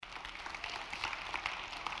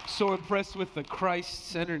So impressed with the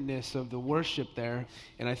Christ-centeredness of the worship there,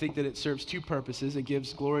 and I think that it serves two purposes. It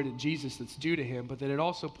gives glory to Jesus that's due to him, but then it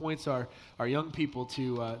also points our young people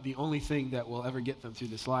to the only thing that will ever get them through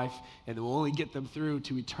this life, and that will only get them through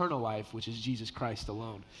to eternal life, which is Jesus Christ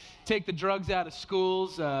alone. Take the drugs out of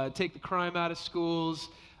schools, take the crime out of schools,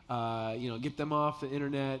 get them off the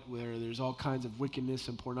internet where there's all kinds of wickedness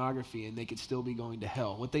and pornography, and they could still be going to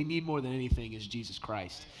hell. What they need more than anything is Jesus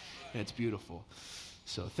Christ, and it's beautiful.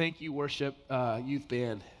 So thank you, worship, youth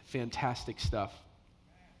band. Fantastic stuff.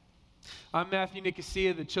 I'm Matthew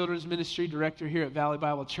Nicosia, the children's ministry director here at Valley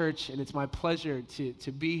Bible Church, and it's my pleasure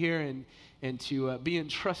to be here and to be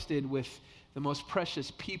entrusted with the most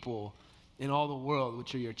precious people in all the world,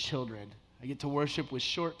 which are your children. I get to worship with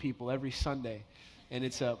short people every Sunday, and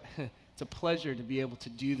it's a pleasure to be able to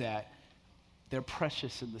do that. They're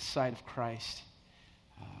precious in the sight of Christ.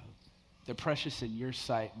 They're precious in your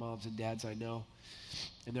sight, moms and dads, I know.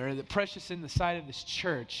 And they're precious in the sight of this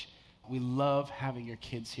church. We love having your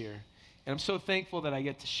kids here. And I'm so thankful that I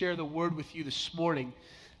get to share the word with you this morning.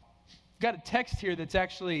 I've got a text here that's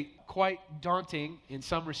actually quite daunting in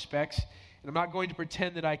some respects. And I'm not going to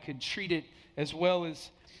pretend that I could treat it as well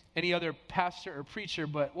as any other pastor or preacher.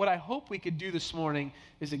 But what I hope we could do this morning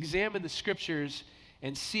is examine the scriptures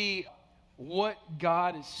and see what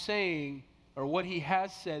God is saying or what he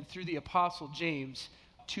has said through the Apostle James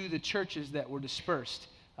to the churches that were dispersed,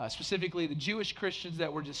 specifically the Jewish Christians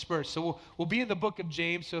that were dispersed. So we'll be in the book of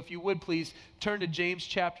James, so if you would please turn to James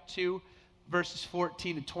chapter 2, verses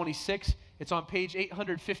 14 to 26. It's on page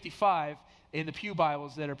 855 in the Pew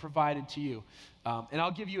Bibles that are provided to you. And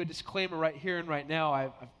I'll give you a disclaimer right here and right now.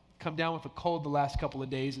 I've come down with a cold the last couple of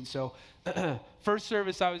days, and so first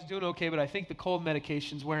service I was doing okay, but I think the cold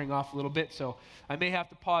medication's wearing off a little bit, so I may have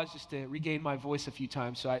to pause just to regain my voice a few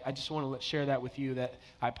times. So I just want to share that with you, that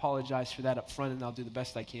I apologize for that up front, and I'll do the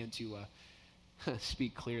best I can to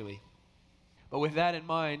speak clearly. But with that in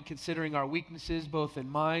mind, considering our weaknesses both in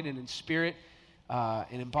mind and in spirit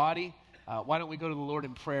and in body, why don't we go to the Lord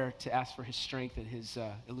in prayer to ask for his strength and his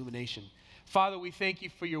illumination. Father, we thank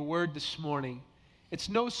you for your word this morning. It's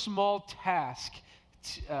no small task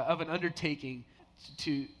of an undertaking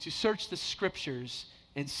to search the scriptures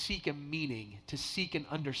and seek a meaning, to seek an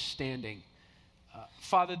understanding.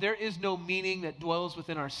 Father, there is no meaning that dwells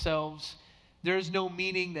within ourselves. There is no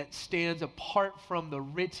meaning that stands apart from the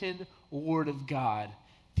written word of God,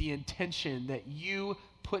 the intention that you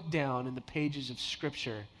put down in the pages of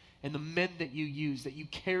scripture and the men that you used, that you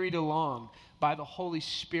carried along by the Holy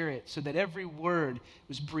Spirit so that every word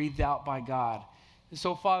was breathed out by God. And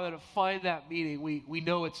so, Father, to find that meaning, we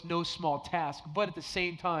know it's no small task, but at the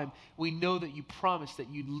same time, we know that you promised that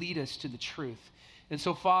you'd lead us to the truth. And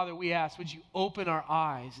so, Father, we ask, would you open our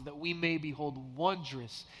eyes that we may behold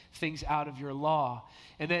wondrous things out of your law?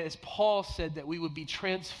 And that, as Paul said, that we would be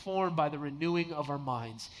transformed by the renewing of our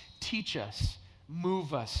minds. Teach us,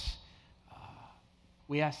 move us.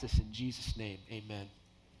 We ask this in Jesus' name, amen.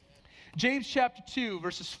 James chapter 2,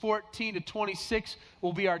 verses 14 to 26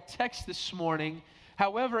 will be our text this morning.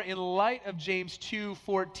 However, in light of James 2,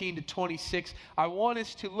 14 to 26, I want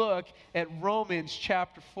us to look at Romans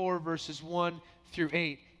chapter 4, verses 1 through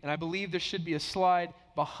 8. And I believe there should be a slide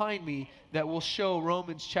behind me that will show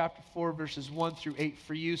Romans chapter 4, verses 1 through 8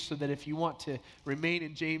 for you, so that if you want to remain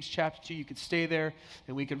in James chapter 2, you could stay there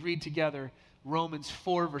and we could read together Romans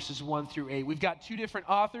 4, verses 1 through 8. We've got two different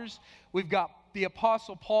authors. We've got the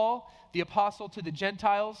Apostle Paul, the apostle to the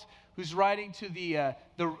Gentiles, who's writing to the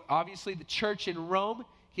obviously the church in Rome.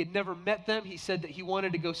 He had never met them. He said that he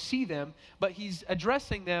wanted to go see them, but he's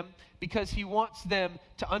addressing them because he wants them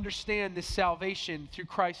to understand this salvation through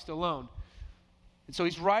Christ alone. And so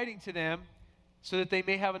he's writing to them so that they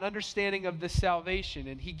may have an understanding of this salvation.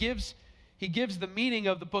 And he gives the meaning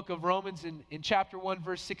of the book of Romans in chapter 1,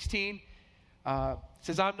 verse 16. It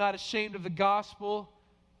says, I'm not ashamed of the gospel,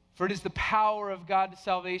 for it is the power of God to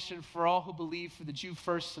salvation for all who believe, for the Jew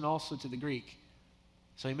first and also to the Greek.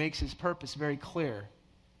 So he makes his purpose very clear.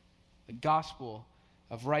 The gospel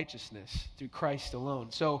of righteousness through Christ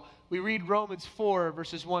alone. So we read Romans 4,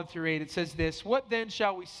 verses 1 through 8. It says this, what then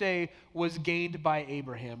shall we say was gained by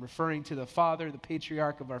Abraham? Referring to the father, the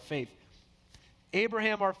patriarch of our faith.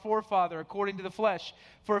 Abraham, our forefather, according to the flesh.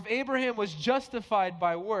 For if Abraham was justified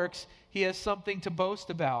by works, he has something to boast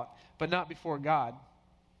about, but not before God.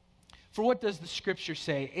 For what does the scripture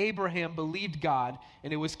say? Abraham believed God,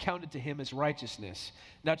 and it was counted to him as righteousness.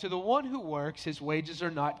 Now to the one who works, his wages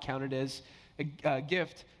are not counted as a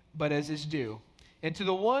gift, but as his due. And to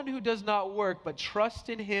the one who does not work, but trusts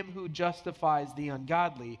in him who justifies the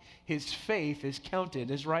ungodly, his faith is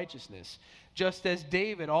counted as righteousness. Just as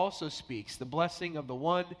David also speaks, the blessing of the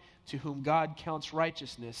one to whom God counts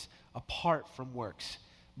righteousness apart from works.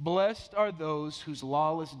 Blessed are those whose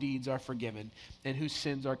lawless deeds are forgiven and whose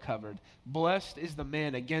sins are covered. Blessed is the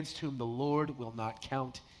man against whom the Lord will not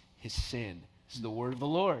count his sin. This is the word of the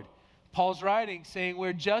Lord. Paul's writing saying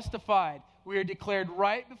we're justified. We are declared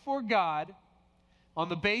right before God on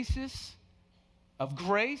the basis of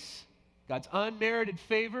grace, God's unmerited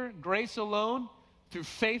favor, grace alone, through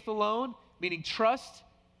faith alone, meaning trust,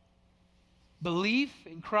 belief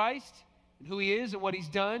in Christ and who he is and what he's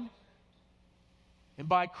done, and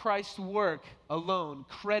by Christ's work alone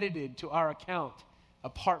credited to our account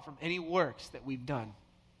apart from any works that we've done.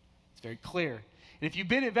 It's very clear. And if you've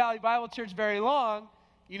been at Valley Bible Church very long,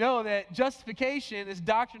 you know that justification, this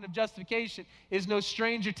doctrine of justification, is no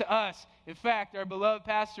stranger to us. In fact, our beloved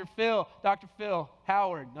Pastor Phil, Dr. Phil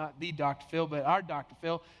Howard, not the Dr. Phil, but our Dr.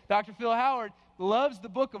 Phil Howard, loves the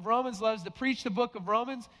book of Romans, loves to preach the book of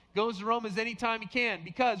Romans, goes to Romans anytime he can,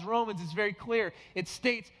 because Romans is very clear. It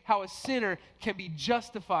states how a sinner can be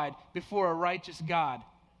justified before a righteous God.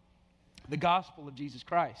 The gospel of Jesus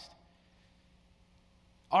Christ.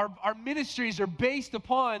 Our ministries are based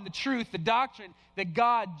upon the truth, the doctrine that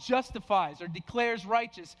God justifies or declares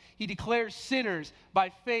righteous. He declares sinners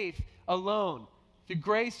by faith alone, through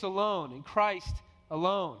grace alone, in Christ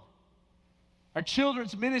alone. Our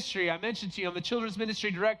children's ministry, I mentioned to you, I'm the children's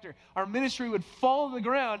ministry director. Our ministry would fall to the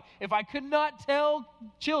ground if I could not tell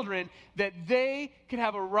children that they could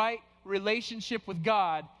have a right relationship with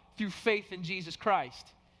God through faith in Jesus Christ.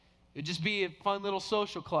 It would just be a fun little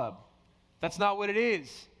social club. That's not what it is.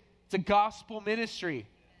 It's a gospel ministry.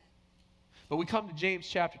 But we come to James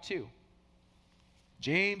chapter 2.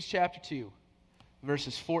 James chapter 2,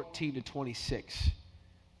 verses 14 to 26.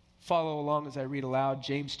 Follow along as I read aloud.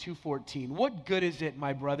 James 2:14. What good is it,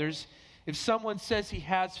 my brothers, if someone says he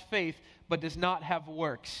has faith but does not have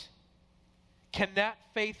works? Can that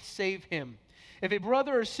faith save him? If a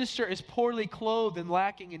brother or sister is poorly clothed and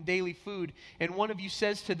lacking in daily food, and one of you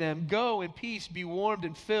says to them, "Go in peace, be warmed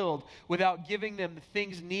and filled," without giving them the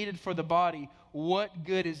things needed for the body, what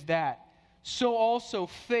good is that? So also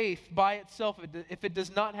faith by itself, if it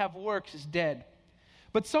does not have works, is dead.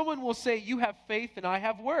 But someone will say, "You have faith and I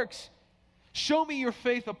have works. Show me your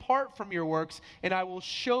faith apart from your works, and I will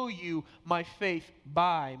show you my faith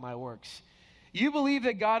by my works. You believe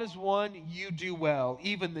that God is one, you do well.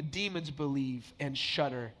 Even the demons believe and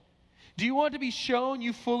shudder. Do you want to be shown,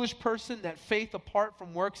 you foolish person, that faith apart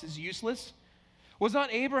from works is useless? Was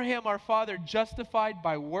not Abraham our father justified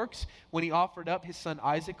by works when he offered up his son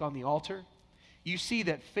Isaac on the altar? You see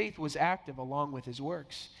that faith was active along with his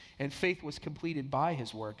works, and faith was completed by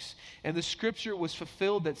his works. And the scripture was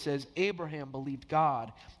fulfilled that says, Abraham believed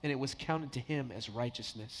God, and it was counted to him as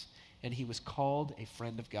righteousness, and he was called a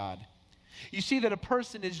friend of God. You see that a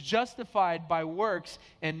person is justified by works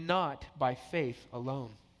and not by faith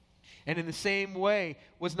alone. And in the same way,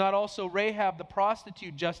 was not also Rahab the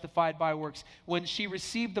prostitute justified by works when she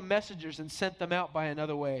received the messengers and sent them out by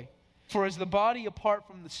another way? For as the body apart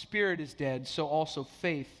from the spirit is dead, so also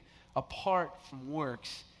faith apart from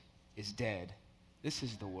works is dead. This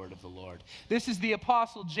is the word of the Lord. This is the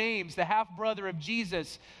Apostle James, the half-brother of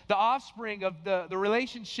Jesus, the offspring of the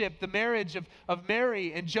relationship, the marriage of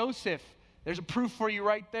Mary and Joseph. There's a proof for you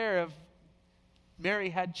right there of Mary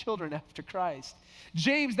had children after Christ.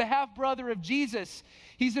 James, the half-brother of Jesus,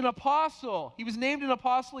 he's an apostle. He was named an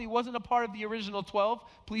apostle. He wasn't a part of the original 12.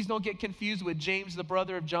 Please don't get confused with James, the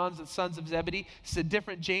brother of John, the sons of Zebedee. It's a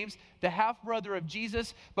different James, the half-brother of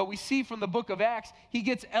Jesus. But we see from the book of Acts, he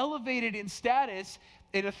gets elevated in status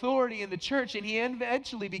and authority in the church, and he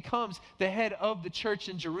eventually becomes the head of the church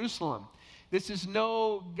in Jerusalem. This is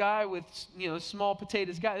no guy with, small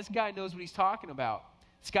potatoes guy. This guy knows what he's talking about.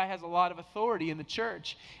 This guy has a lot of authority in the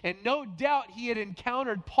church. And no doubt he had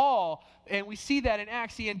encountered Paul, and we see that in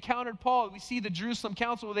Acts. He encountered Paul. We see the Jerusalem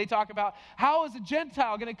Council where they talk about, how is a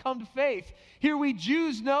Gentile going to come to faith? Here we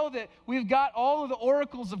Jews know that we've got all of the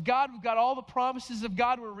oracles of God. We've got all the promises of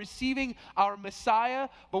God. We're receiving our Messiah.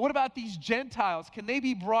 But what about these Gentiles? Can they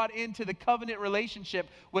be brought into the covenant relationship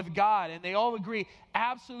with God? And they all agree,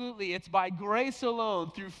 absolutely. It's by grace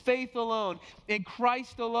alone, through faith alone, in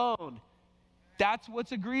Christ alone. That's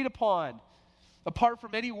what's agreed upon, apart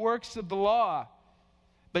from any works of the law.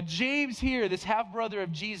 But James here, this half-brother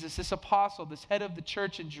of Jesus, this apostle, this head of the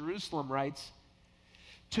church in Jerusalem, writes,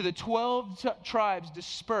 to the 12 tribes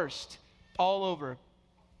dispersed all over.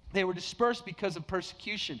 They were dispersed because of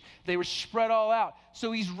persecution. They were spread all out.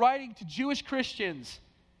 So he's writing to Jewish Christians,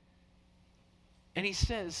 and he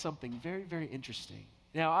says something very, very interesting.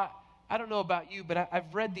 Now, I don't know about you, but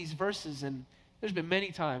I've read these verses, and there's been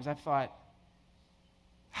many times I've thought,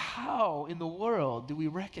 how in the world do we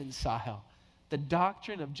reconcile the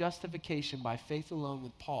doctrine of justification by faith alone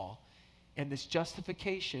with Paul and this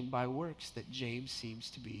justification by works that James seems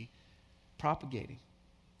to be propagating?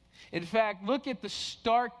 In fact, look at the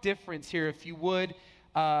stark difference here, if you would,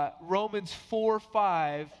 Romans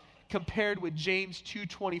 4:5 compared with James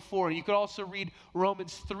 2:24. And you could also read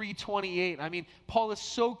Romans 3:28. I mean, Paul is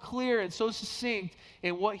so clear and so succinct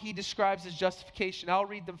in what he describes as justification. I'll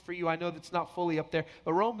read them for you. I know that's not fully up there.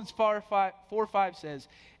 But Romans 4:5 says,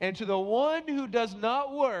 "And to the one who does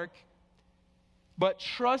not work, but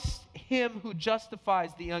trusts him who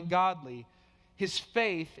justifies the ungodly, his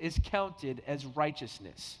faith is counted as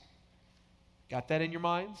righteousness." Got that in your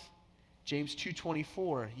minds? James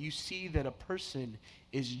 2:24, you see that a person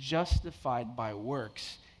is justified by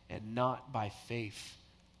works and not by faith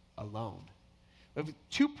alone. We have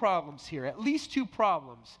two problems here, at least two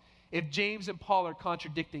problems, if James and Paul are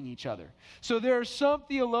contradicting each other. So there are some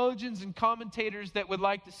theologians and commentators that would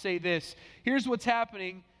like to say this. Here's what's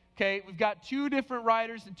happening, okay? We've got two different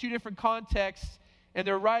writers in two different contexts, and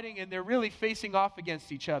they're writing and they're really facing off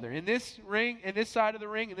against each other. In this ring, in this side of the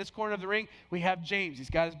ring, in this corner of the ring, we have James. He's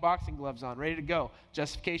got his boxing gloves on, ready to go.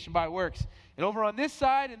 Justification by works. And over on this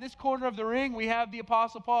side, in this corner of the ring, we have the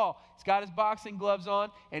Apostle Paul. He's got his boxing gloves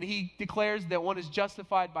on, and he declares that one is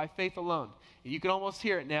justified by faith alone. And you can almost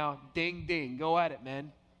hear it now. Ding, ding. Go at it,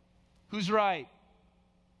 man. Who's right?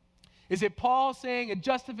 Is it Paul saying a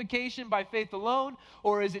justification by faith alone,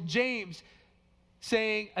 or is it James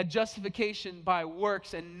saying a justification by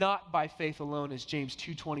works and not by faith alone, as James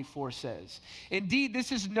 2:24 says? Indeed,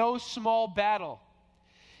 this is no small battle.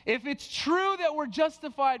 If it's true that we're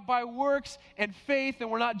justified by works and faith and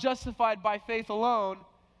we're not justified by faith alone,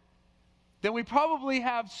 then we probably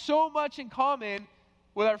have so much in common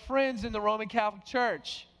with our friends in the Roman Catholic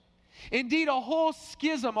Church. Indeed, a whole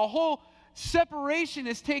schism, a whole separation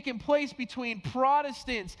has taken place between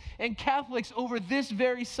Protestants and Catholics over this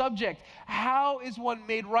very subject. How is one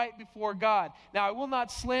made right before God? Now, I will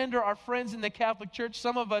not slander our friends in the Catholic Church.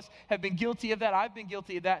 Some of us have been guilty of that. I've been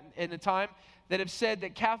guilty of that in a time, that have said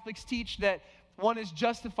that Catholics teach that one is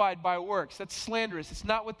justified by works. That's slanderous. It's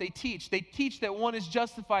not what they teach. They teach that one is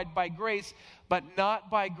justified by grace, but not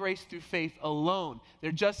by grace through faith alone.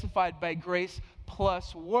 They're justified by grace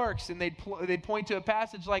plus works. And they'd point to a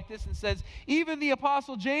passage like this and says, even the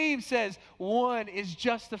Apostle James says, one is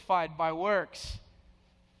justified by works.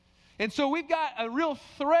 And so we've got a real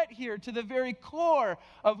threat here to the very core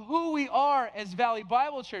of who we are as Valley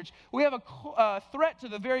Bible Church. We have a threat to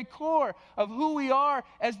the very core of who we are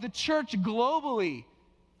as the church globally.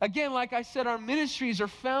 Again, like I said, our ministries are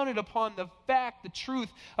founded upon the fact, the truth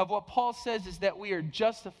of what Paul says is that we are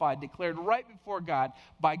justified, declared right before God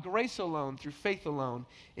by grace alone, through faith alone,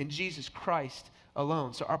 in Jesus Christ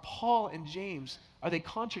alone. So are Paul and James, are they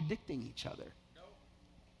contradicting each other?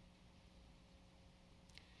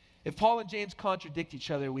 If Paul and James contradict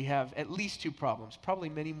each other, we have at least two problems, probably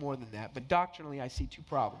many more than that, but doctrinally I see two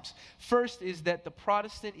problems. First is that the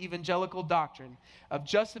Protestant evangelical doctrine of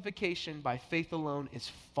justification by faith alone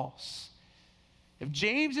is false. If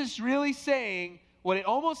James is really saying what it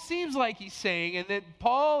almost seems like he's saying, and that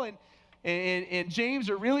Paul and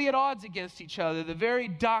James are really at odds against each other, the very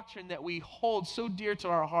doctrine that we hold so dear to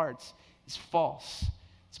our hearts is false.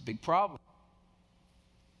 It's a big problem.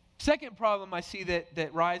 Second problem I see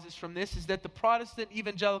that rises from this is that the Protestant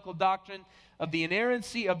evangelical doctrine of the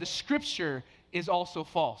inerrancy of the Scripture is also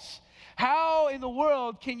false. How in the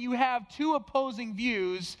world can you have two opposing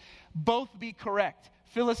views both be correct?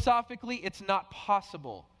 Philosophically, it's not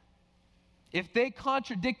possible. If they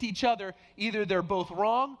contradict each other, either they're both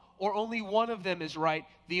wrong or only one of them is right.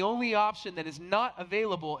 The only option that is not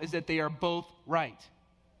available is that they are both right,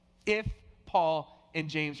 if Paul and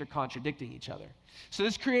James are contradicting each other. So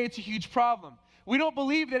this creates a huge problem. We don't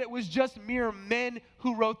believe that it was just mere men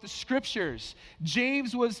who wrote the Scriptures.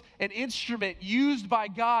 James was an instrument used by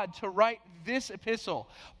God to write this epistle.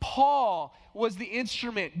 Paul was the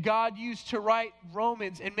instrument God used to write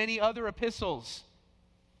Romans and many other epistles.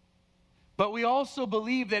 But we also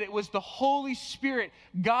believe that it was the Holy Spirit,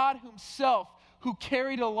 God Himself, who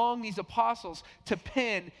carried along these apostles to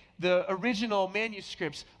pen the original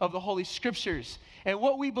manuscripts of the Holy Scriptures. And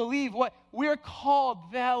what we believe, what we're called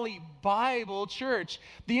Valley Bible Church,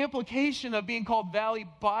 the implication of being called Valley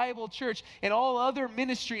Bible Church and all other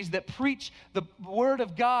ministries that preach the Word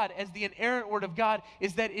of God as the inerrant Word of God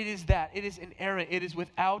is that. It is inerrant. It is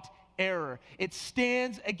without error. It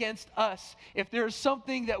stands against us. If there is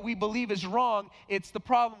something that we believe is wrong, it's the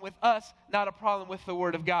problem with us, not a problem with the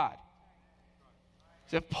Word of God.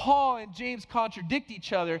 So if Paul and James contradict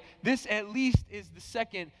each other, this at least is the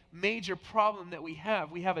second major problem that we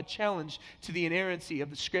have. We have a challenge to the inerrancy of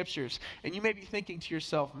the Scriptures. And you may be thinking to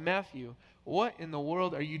yourself, Matthew, what in the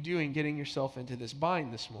world are you doing getting yourself into this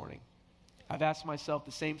bind this morning? I've asked myself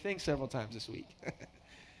the same thing several times this week.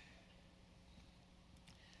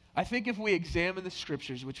 I think if we examine the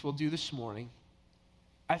Scriptures, which we'll do this morning,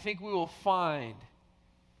 I think we will find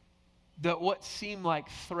that what seem like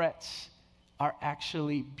threats are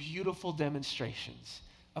actually beautiful demonstrations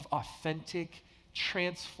of authentic,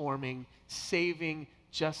 transforming, saving,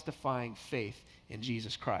 justifying faith in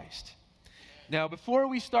Jesus Christ. Now, before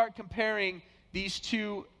we start comparing these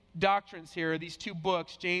two doctrines here, these two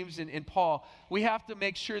books, James and Paul, we have to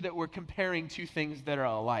make sure that we're comparing two things that are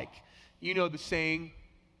alike. You know the saying,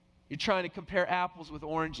 you're trying to compare apples with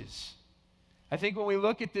oranges. I think when we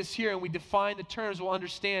look at this here and we define the terms, we'll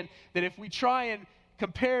understand that if we try and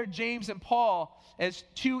compare James and Paul as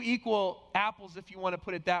two equal apples, if you want to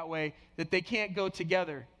put it that way, that they can't go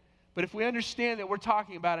together. But if we understand that we're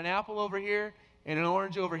talking about an apple over here and an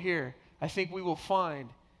orange over here, I think we will find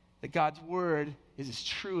that God's word is as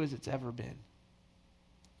true as it's ever been.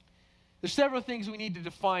 There's several things we need to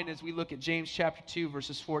define as we look at James chapter 2,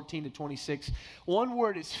 verses 14 to 26. One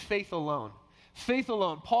word is faith alone. Faith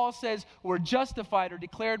alone. Paul says we're justified or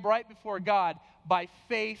declared right before God by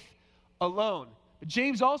faith alone. But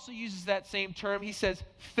James also uses that same term. He says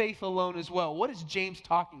faith alone as well. What is James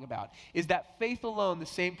talking about? Is that faith alone the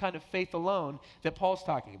same kind of faith alone that Paul's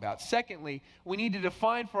talking about? Secondly, we need to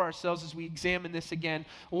define for ourselves as we examine this again,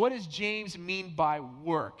 what does James mean by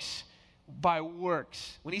works? By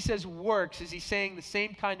works. When he says works, is he saying the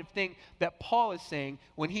same kind of thing that Paul is saying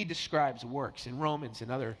when he describes works in Romans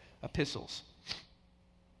and other epistles?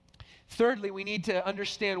 Thirdly, we need to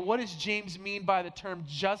understand, what does James mean by the term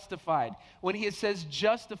justified? When he says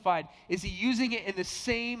justified, is he using it in the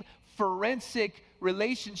same forensic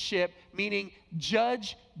relationship, meaning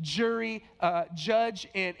judge, jury, judge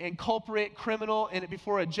and culprit, criminal, and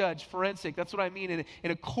before a judge, forensic? That's what I mean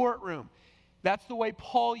in a courtroom. That's the way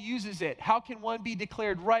Paul uses it. How can one be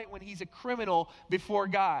declared right when he's a criminal before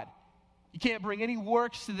God? You can't bring any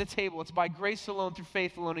works to the table. It's by grace alone, through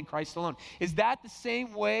faith alone, in Christ alone. Is that the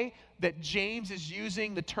same way that James is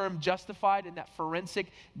using the term justified in that forensic,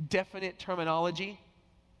 definite terminology?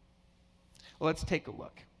 Well, let's take a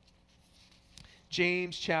look.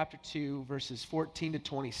 James chapter 2, verses 14 to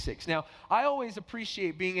 26. Now, I always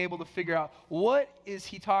appreciate being able to figure out, what is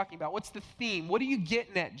he talking about? What's the theme? What are you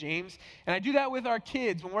getting at, James? And I do that with our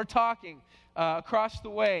kids when we're talking across the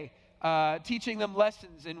way. Teaching them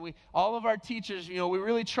lessons, and all of our teachers, we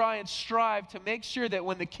really try and strive to make sure that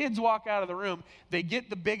when the kids walk out of the room, they get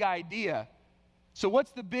the big idea. So what's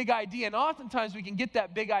the big idea? And oftentimes we can get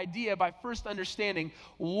that big idea by first understanding,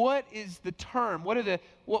 what is the term?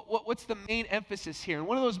 What's the main emphasis here? And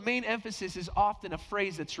one of those main emphasis is often a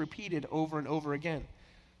phrase that's repeated over and over again.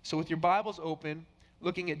 So with your Bibles open,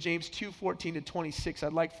 looking at James 2, 14 to 26,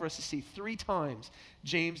 I'd like for us to see 3 times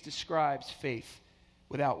James describes faith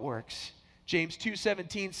without works. James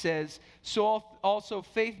 2:17 says, so also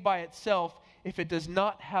faith by itself, if it does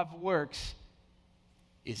not have works,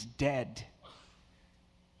 is dead.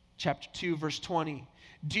 Chapter 2, verse 20,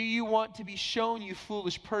 do you want to be shown, you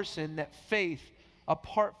foolish person, that faith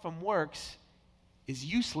apart from works is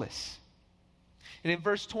useless? And in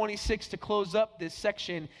verse 26, to close up this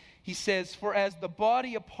section, he says, for as the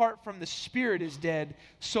body apart from the spirit is dead,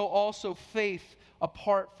 so also faith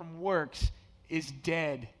apart from works is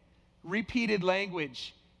dead. Repeated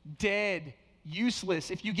language, dead, useless.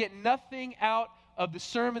 If you get nothing out of the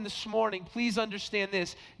sermon this morning, please understand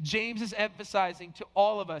this. James is emphasizing to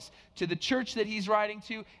all of us, to the church that he's writing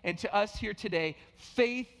to, and to us here today,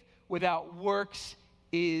 faith without works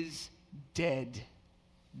is dead.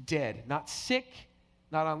 Dead. Not sick,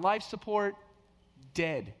 not on life support,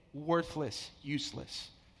 dead, worthless,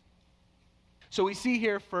 useless. So we see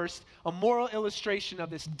here first a moral illustration of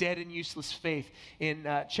this dead and useless faith in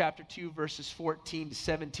chapter 2, verses 14 to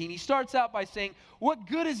 17. He starts out by saying, what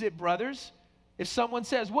good is it, brothers? If someone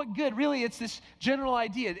says, what good? Really, it's this general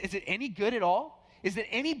idea. Is it any good at all? Is it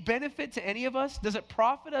any benefit to any of us? Does it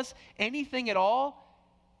profit us anything at all?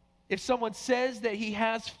 If someone says that he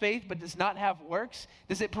has faith but does not have works,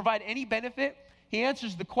 does it provide any benefit? He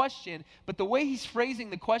answers the question, but the way he's phrasing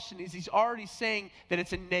the question is he's already saying that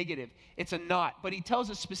it's a negative. It's a not. But he tells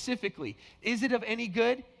us specifically, is it of any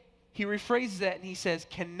good? He rephrases that and he says,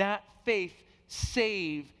 cannot faith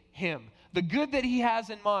save him? The good that he has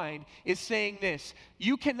in mind is saying this: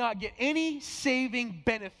 you cannot get any saving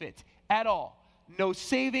benefit at all. No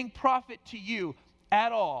saving profit to you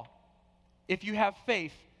at all if you have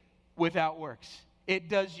faith without works. it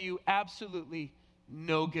does you absolutely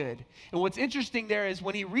no good. And what's interesting there is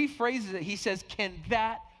when he rephrases it, he says, can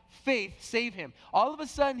that faith save him? All of a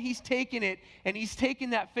sudden, he's taken it, and he's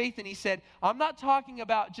taken that faith, and he said, I'm not talking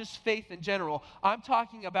about just faith in general. I'm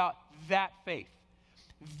talking about that faith.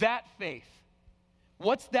 That faith.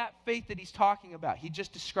 What's that faith that he's talking about? He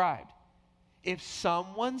just described. If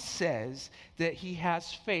someone says that he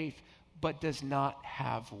has faith but does not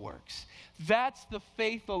have works. That's the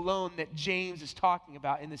faith alone that James is talking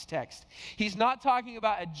about in this text. He's not talking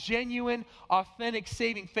about a genuine, authentic,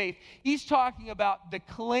 saving faith. He's talking about the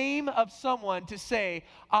claim of someone to say,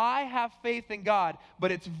 I have faith in God,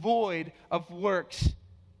 but it's void of works.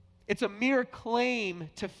 It's a mere claim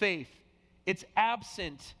to faith. It's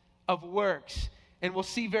absent of works. And we'll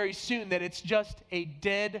see very soon that it's just a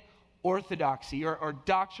dead orthodoxy or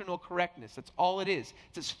doctrinal correctness. That's all it is.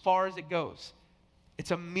 It's as far as it goes. It's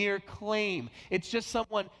a mere claim. It's just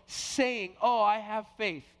someone saying, oh, I have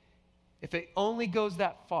faith. If it only goes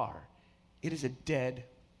that far, it is a dead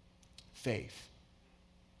faith.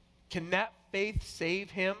 Can that faith save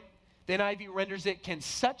him? The NIV renders it, can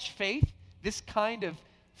such faith, this kind of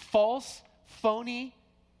false, phony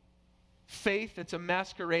faith that's a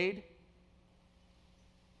masquerade,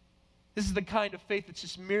 this is the kind of faith that's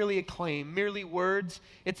just merely a claim, merely words.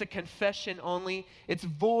 It's a confession only. It's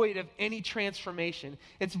void of any transformation.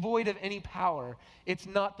 It's void of any power. It's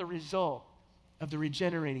not the result of the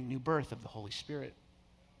regenerating new birth of the Holy Spirit.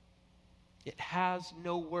 It has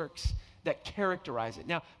no works that characterize it.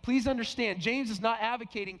 Now, please understand, James is not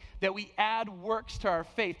advocating that we add works to our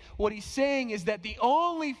faith. What he's saying is that the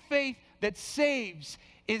only faith that saves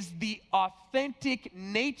is the authentic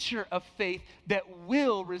nature of faith that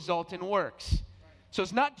will result in works. So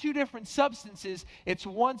it's not two different substances. It's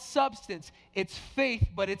one substance. It's faith,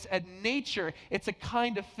 but it's a nature. It's a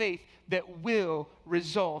kind of faith that will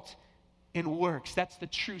result in works. That's the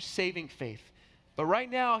true saving faith. But right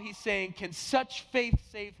now he's saying, can such faith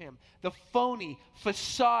save him? The phony,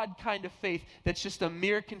 facade kind of faith that's just a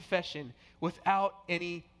mere confession without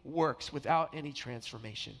any works, without any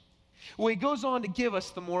transformation. Well, he goes on to give us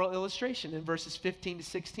the moral illustration in verses 15 to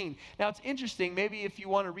 16. Now, it's interesting. Maybe if you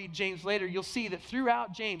want to read James later, you'll see that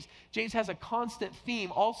throughout James has a constant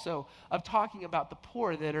theme also of talking about the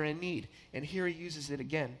poor that are in need. And here he uses it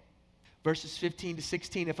again. Verses 15 to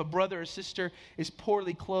 16, if a brother or sister is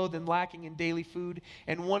poorly clothed and lacking in daily food,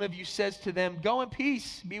 and one of you says to them, go in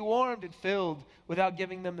peace, be warmed and filled, without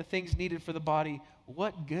giving them the things needed for the body,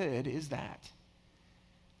 what good is that?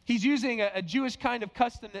 He's using a Jewish kind of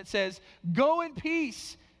custom that says, go in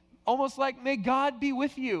peace, almost like, may God be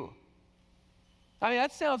with you. I mean,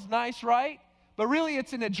 that sounds nice, right? But really,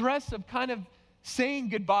 it's an address of kind of saying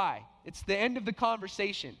goodbye. It's the end of the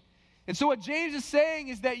conversation. And so what James is saying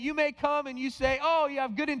is that you may come and you say, oh, you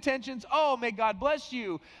have good intentions. Oh, may God bless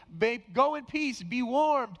you. Go in peace. Be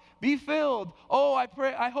warmed. Be filled. Oh,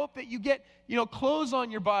 I hope that you get, clothes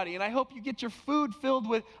on your body. And I hope you get your food filled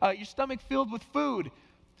with, your stomach filled with food.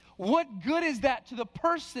 What good is that to the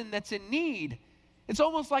person that's in need? It's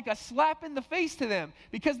almost like a slap in the face to them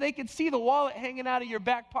because they can see the wallet hanging out of your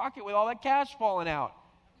back pocket with all that cash falling out.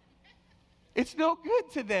 It's no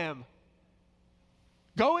good to them.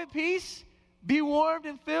 Go in peace, be warmed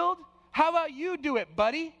and filled. How about you do it,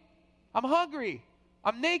 buddy? I'm hungry.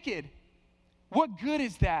 I'm naked. What good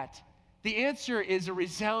is that? The answer is a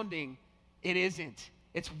resounding, it isn't.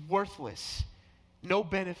 It's worthless. No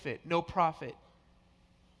benefit, no profit.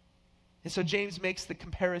 And so James makes the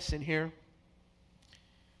comparison here.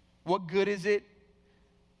 What good is it?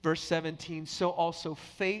 Verse 17, so also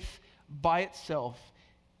faith by itself,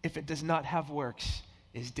 if it does not have works,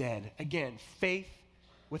 is dead. Again, faith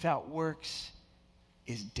without works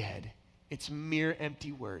is dead. It's mere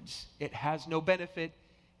empty words. It has no benefit.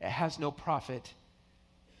 It has no profit.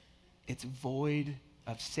 It's void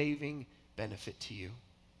of saving benefit to you.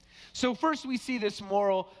 So first we see this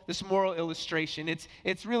moral illustration.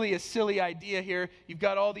 It's really a silly idea here. You've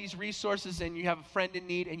got all these resources and you have a friend in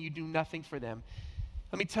need and you do nothing for them.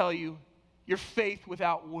 Let me tell you, your faith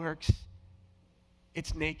without works,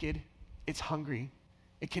 it's naked, it's hungry,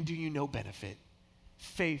 it can do you no benefit.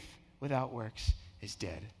 Faith without works is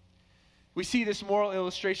dead. We see this moral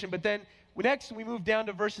illustration, but then next we move down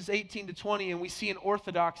to verses 18 to 20 and we see an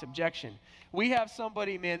orthodox objection. We have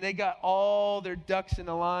somebody, man, they got all their ducks in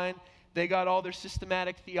a line. They got all their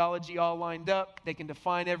systematic theology all lined up. They can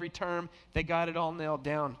define every term. They got it all nailed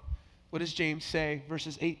down. What does James say?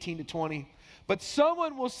 Verses 18 to 20. But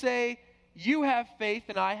someone will say, you have faith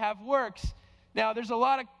and I have works. Now, there's a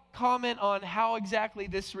lot of comment on how exactly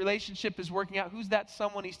this relationship is working out. Who's that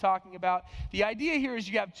someone he's talking about? The idea here is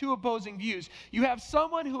you have two opposing views. You have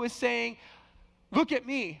someone who is saying, Look at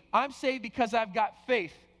me. I'm saved because I've got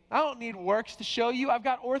faith. I don't need works to show you. I've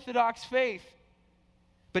got orthodox faith.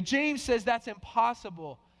 But James says that's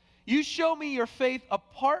impossible. You show me your faith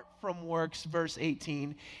apart from works, verse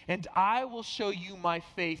 18, and I will show you my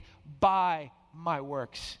faith by my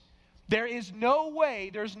works. There's no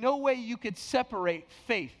way you could separate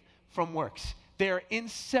faith from works. They're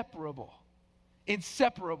inseparable.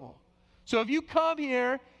 Inseparable. So if you come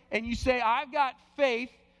here and you say, I've got faith,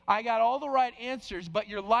 I got all the right answers, but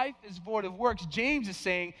your life is void of works, James is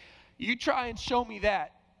saying, you try and show me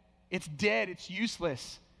that. It's dead. It's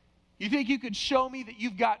useless. You think you could show me that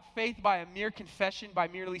you've got faith by a mere confession, by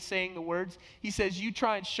merely saying the words? He says, you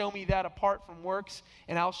try and show me that apart from works,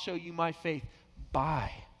 and I'll show you my faith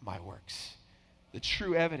by my works. The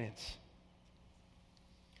true evidence.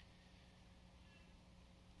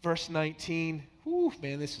 Verse 19. Whew,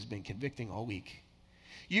 man, this has been convicting all week.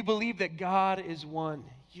 You believe that God is one.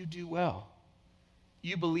 You do well.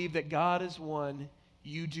 You believe that God is one.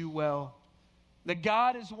 You do well. That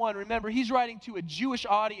God is one. Remember, he's writing to a Jewish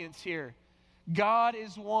audience here. God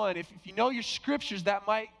is one. If you know your scriptures, that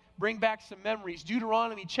might bring back some memories.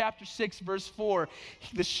 Deuteronomy chapter 6, verse 4,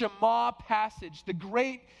 the Shema passage, the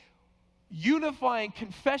great unifying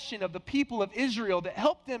confession of the people of Israel that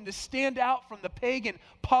helped them to stand out from the pagan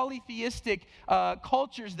polytheistic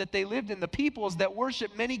cultures that they lived in, the peoples that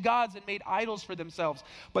worshiped many gods and made idols for themselves.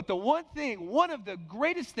 But the one thing, one of the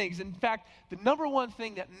greatest things, in fact, the number one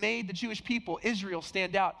thing that made the Jewish people, Israel,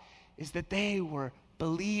 stand out is that they were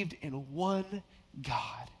believed in one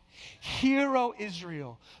God. Hear, O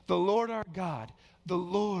Israel, the Lord our God, the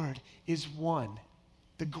Lord is one.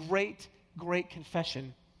 The great, great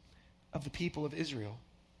confession of the people of Israel.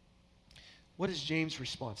 What is James'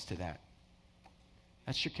 response to that?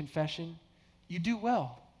 That's your confession? You do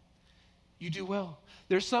well. You do well.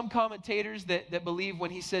 There's some commentators that believe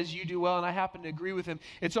when he says you do well, and I happen to agree with him,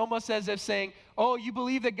 it's almost as if saying, oh, you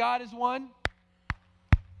believe that God is one?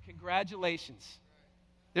 Congratulations.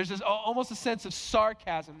 There's almost a sense of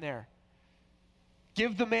sarcasm there.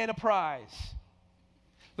 Give the man a prize.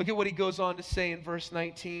 Look at what he goes on to say in verse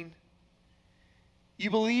 19. You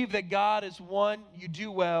believe that God is one, you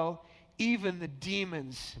do well. Even the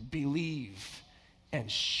demons believe and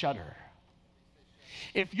shudder.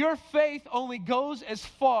 If your faith only goes as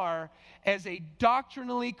far as a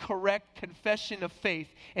doctrinally correct confession of faith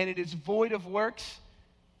and it is void of works,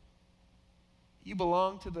 you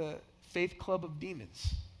belong to the faith club of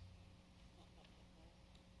demons.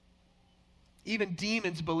 Even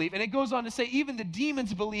demons believe. And it goes on to say, even the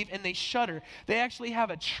demons believe and they shudder. They actually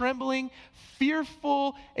have a trembling,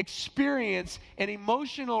 fearful experience and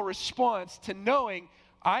emotional response to knowing,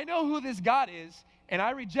 I know who this God is, and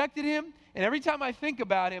I rejected him, and every time I think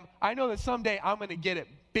about him, I know that someday I'm going to get it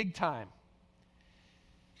big time.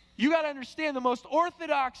 You got to understand, the most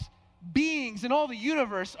orthodox beings in all the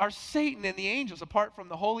universe are Satan and the angels, apart from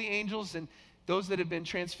the holy angels and those that have been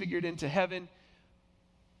transfigured into heaven.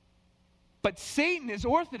 But Satan is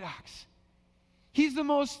orthodox. He's the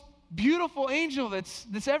most beautiful angel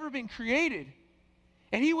that's ever been created.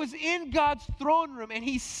 And he was in God's throne room and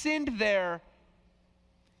he sinned there.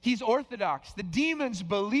 He's orthodox. The demons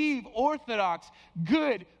believe orthodox,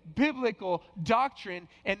 good, biblical doctrine,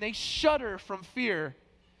 and they shudder from fear.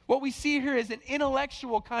 What we see here is an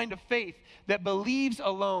intellectual kind of faith that believes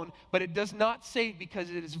alone, but it does not save because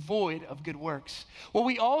it is void of good works. What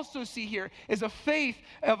we also see here is a faith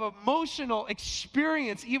of emotional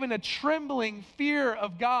experience, even a trembling fear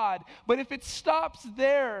of God. But if it stops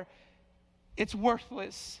there, it's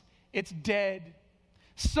worthless. It's dead.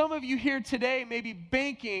 Some of you here today may be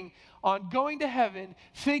banking on going to heaven,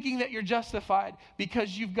 thinking that you're justified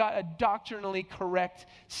because you've got a doctrinally correct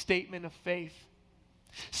statement of faith.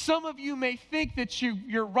 Some of you may think that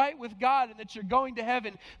you're right with God and that you're going to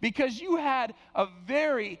heaven because you had a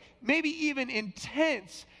very, maybe even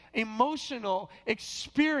intense, emotional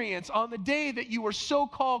experience on the day that you were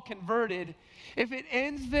so-called converted. If it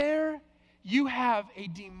ends there, you have a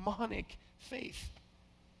demonic faith.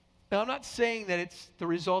 Now, I'm not saying that it's the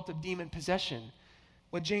result of demon possession.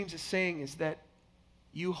 What James is saying is that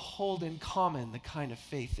you hold in common the kind of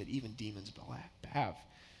faith that even demons have.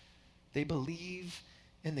 They believe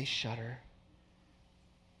and they shudder.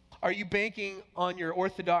 Are you banking on your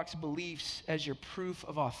orthodox beliefs as your proof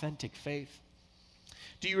of authentic faith?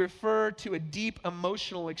 Do you refer to a deep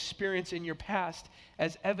emotional experience in your past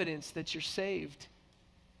as evidence that you're saved?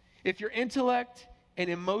 If your intellect and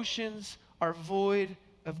emotions are void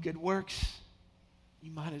of good works,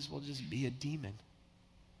 you might as well just be a demon.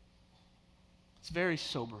 It's very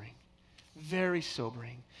sobering. Very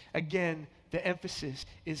sobering. Again, the emphasis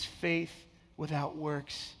is faith without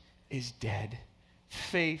works is dead.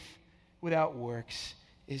 faith without works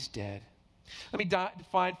is dead. Let me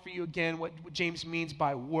define for you again what James means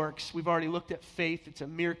by works. We've already looked at faith. It's a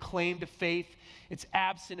mere claim to faith. It's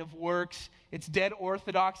absent of works. It's dead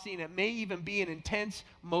orthodoxy, and it may even be an intense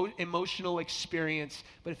emotional experience.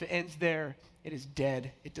 But if it ends there, it is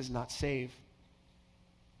dead. It does not save.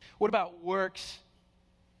 What about works?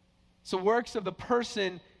 So works of the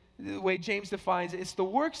person, the way James defines it, it's the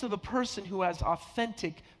works of the person who has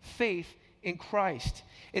authentic faith in Christ.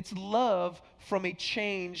 It's love from a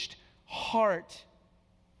changed heart.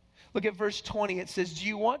 Look at verse 20. It says, do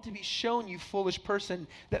you want to be shown, you foolish person,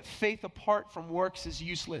 that faith apart from works is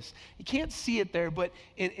useless? You can't see it there, but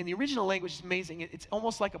in the original language, it's amazing. It's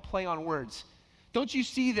almost like a play on words. Don't you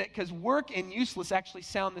see that? Because work and useless actually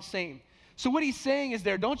sound the same. So what he's saying is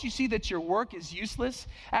there, don't you see that your work is useless?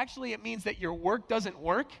 Actually, it means that your work doesn't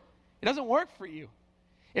work. It doesn't work for you.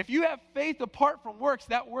 If you have faith apart from works,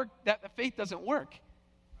 that faith doesn't work,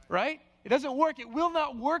 right? It doesn't work. It will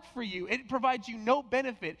not work for you. It provides you no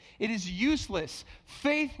benefit. It is useless.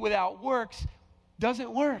 Faith without works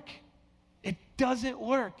doesn't work. It doesn't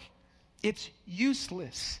work. It's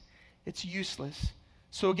useless. It's useless.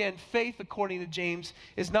 So again, faith, according to James,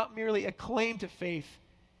 is not merely a claim to faith.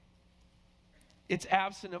 It's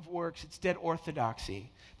absent of works. It's dead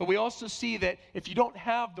orthodoxy. But we also see that if you don't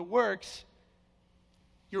have the works,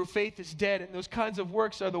 your faith is dead. And those kinds of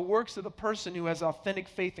works are the works of the person who has authentic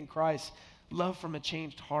faith in Christ, love from a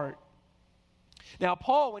changed heart. Now,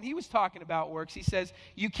 Paul, when he was talking about works, he says,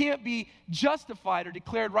 you can't be justified or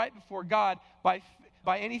declared right before God by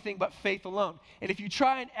anything but faith alone. And if you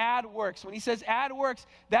try and add works, when he says add works,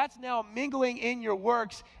 that's now mingling in your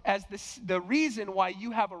works as the reason why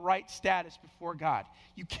you have a right status before God.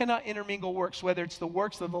 You cannot intermingle works, whether it's the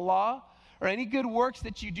works of the law or any good works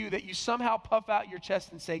that you do, that you somehow puff out your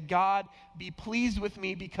chest and say, God, be pleased with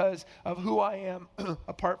me because of who I am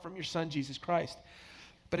apart from your son, Jesus Christ.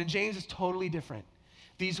 But in James, it's totally different.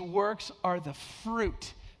 These works are the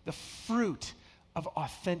fruit of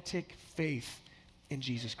authentic faith in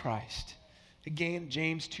Jesus Christ. Again,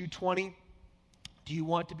 James 2:20, do you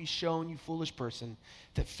want to be shown, you foolish person,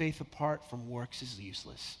 that faith apart from works is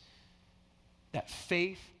useless? That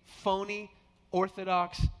faith, phony,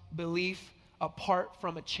 orthodox belief apart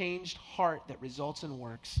from a changed heart that results in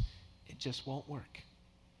works, it just won't work.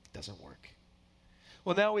 It doesn't work.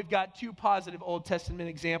 Well, now we've got two positive Old Testament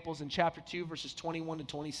examples in chapter 2, verses 21 to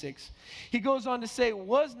 26. He goes on to say,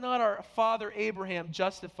 was not our father Abraham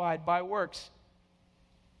justified by works?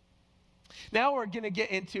 Now we're going to get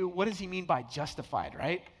into what does he mean by justified,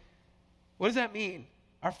 right? What does that mean?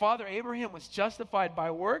 Our father Abraham was justified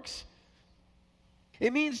by works?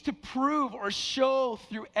 It means to prove or show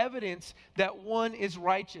through evidence that one is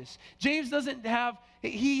righteous. James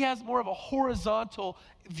he has more of a horizontal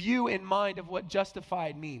view in mind of what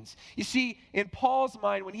justified means. You see, in Paul's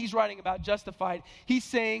mind, when he's writing about justified, he's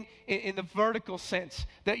saying in the vertical sense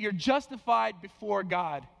that you're justified before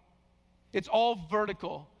God. It's all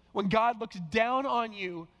vertical. When God looks down on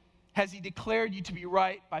you, has he declared you to be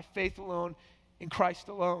right by faith alone in Christ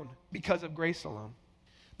alone because of grace alone.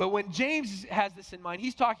 But when James has this in mind,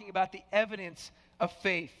 he's talking about the evidence of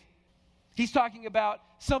faith. He's talking about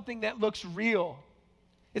something that looks real.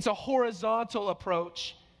 It's a horizontal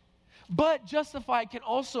approach. But justified can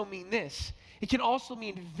also mean this. It can also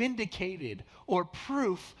mean vindicated or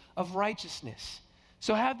proof of righteousness.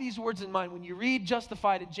 So have these words in mind. When you read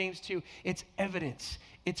justified in James 2, it's evidence,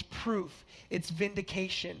 it's proof, it's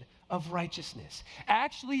vindication of righteousness.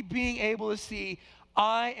 Actually being able to see,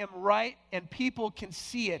 I am right, and people can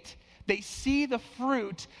see it. They see the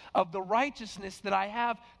fruit of the righteousness that I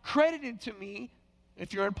have credited to me,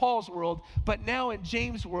 if you're in Paul's world, but now in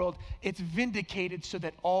James' world, it's vindicated so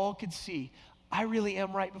that all can see, I really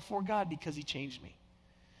am right before God because he changed me.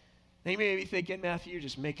 Now you may be thinking, Matthew, you're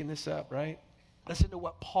just making this up, right? Listen to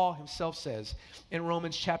what Paul himself says in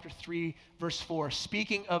Romans chapter 3, verse 4,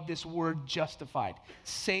 speaking of this word justified,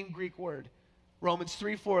 same Greek word. Romans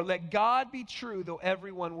 3:4, let God be true, though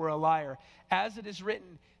everyone were a liar. As it is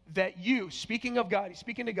written, that you, speaking of God, he's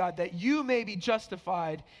speaking to God, that you may be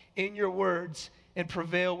justified in your words and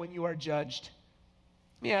prevail when you are judged.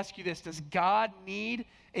 Let me ask you this, does God need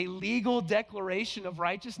a legal declaration of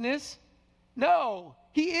righteousness? No,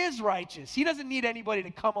 he is righteous. He doesn't need anybody to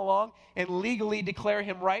come along and legally declare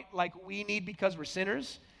him right like we need because we're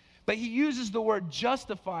sinners. But he uses the word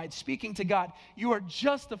justified, speaking to God. You are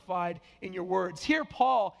justified in your words. Here,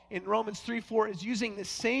 Paul in Romans 3:4 is using the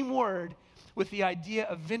same word with the idea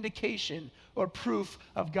of vindication or proof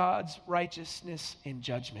of God's righteousness in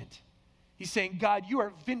judgment. He's saying, God, you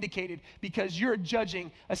are vindicated because you're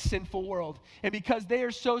judging a sinful world. And because they are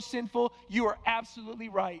so sinful, you are absolutely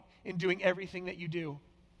right in doing everything that you do.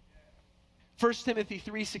 1 Timothy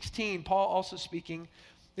 3:16, Paul also speaking,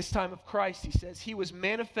 this time of Christ, he says, he was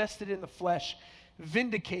manifested in the flesh,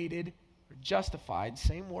 vindicated, or justified,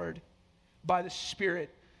 same word, by the Spirit,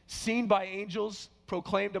 seen by angels,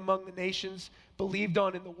 proclaimed among the nations, believed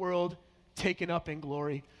on in the world, taken up in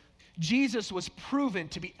glory. Jesus was proven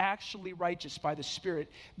to be actually righteous by the Spirit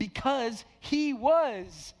because he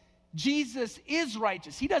was. Jesus is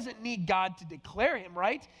righteous. He doesn't need God to declare him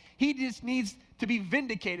right. He just needs to be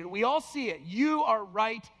vindicated. We all see it. You are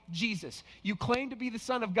right, Jesus. You claim to be the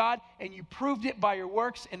Son of God, and you proved it by your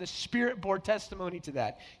works, and the Spirit bore testimony to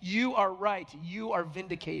that. You are right. You are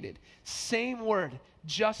vindicated. Same word,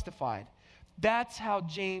 justified. That's how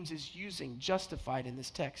James is using justified in this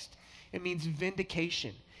text. It means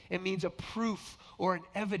vindication. It means a proof or an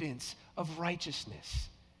evidence of righteousness.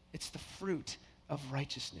 It's the fruit of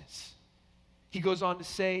righteousness. He goes on to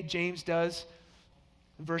say, James does,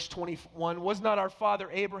 in verse 21, was not our father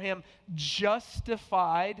Abraham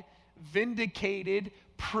justified, vindicated,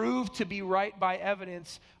 proved to be right by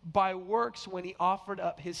evidence, by works when he offered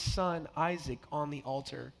up his son Isaac on the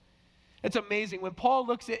altar? It's amazing. When Paul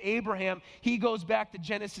looks at Abraham, he goes back to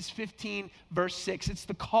Genesis 15, verse 6. It's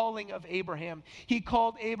the calling of Abraham. He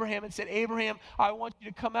called Abraham and said, Abraham, I want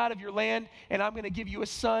you to come out of your land, and I'm going to give you a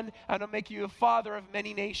son, and I'll make you a father of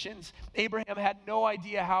many nations. Abraham had no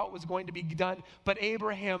idea how it was going to be done, but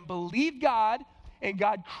Abraham believed God, and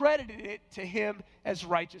God credited it to him as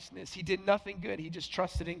righteousness. He did nothing good. He just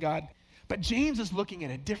trusted in God. But James is looking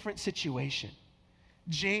at a different situation.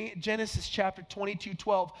 Genesis chapter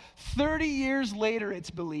 22:12. 30 years later, it's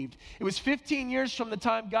believed. It was 15 years from the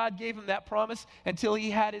time God gave him that promise until he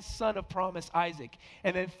had his son of promise, Isaac.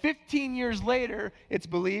 And then 15 years later, it's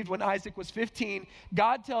believed, when Isaac was 15,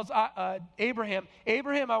 God tells Abraham,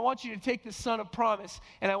 I want you to take this son of promise,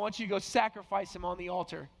 and I want you to go sacrifice him on the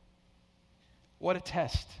altar. What a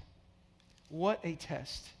test. What a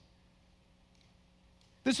test.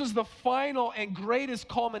 This was the final and greatest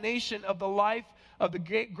culmination of the life of the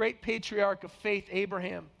great patriarch of faith,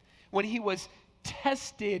 Abraham, when he was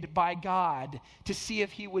tested by God to see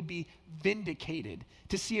if he would be vindicated,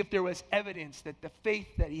 to see if there was evidence that the faith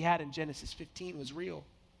that he had in Genesis 15 was real.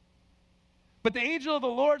 But the angel of the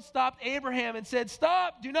Lord stopped Abraham and said,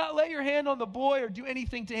 stop, do not lay your hand on the boy or do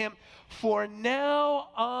anything to him, for now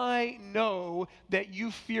I know that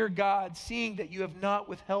you fear God, seeing that you have not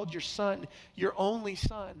withheld your son, your only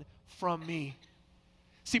son, from me.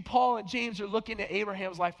 See, Paul and James are looking at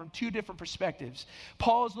Abraham's life from two different perspectives.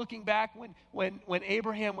 Paul is looking back when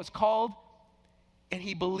Abraham was called and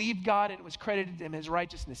he believed God and it was credited to him as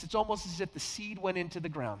righteousness. It's almost as if the seed went into the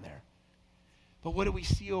ground there. But what do we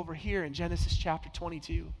see over here in Genesis chapter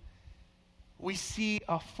 22? We see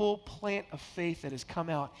a full plant of faith that has come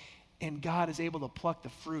out, and God is able to pluck the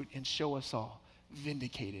fruit and show us all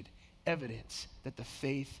vindicated evidence that the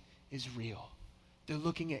faith is real. They're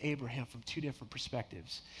looking at Abraham from two different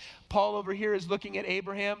perspectives. Paul over here is looking at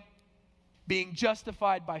Abraham being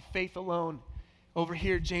justified by faith alone. Over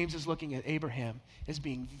here, James is looking at Abraham as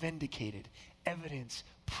being vindicated, evidence,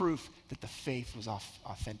 proof that the faith was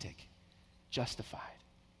authentic, justified.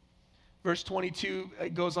 Verse 22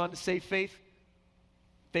 goes on to say faith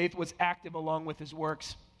was active along with his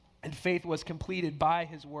works, and faith was completed by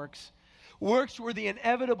his works. Works were the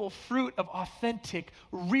inevitable fruit of authentic,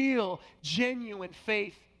 real, genuine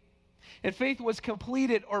faith. And faith was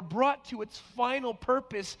completed or brought to its final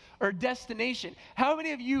purpose or destination. How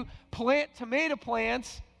many of you plant tomato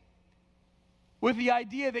plants with the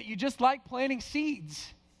idea that you just like planting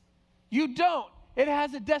seeds? You don't. It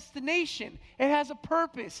has a destination. It has a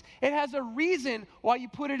purpose. It has a reason why you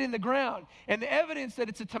put it in the ground. And the evidence that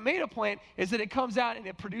it's a tomato plant is that it comes out and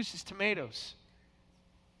it produces tomatoes.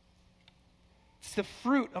 It's the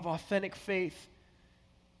fruit of authentic faith.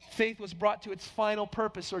 Faith was brought to its final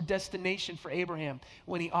purpose or destination for Abraham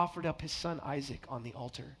when he offered up his son Isaac on the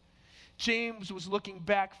altar. James was looking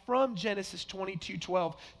back from Genesis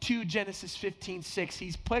 22:12 to Genesis 15:6.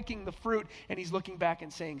 He's plucking the fruit and he's looking back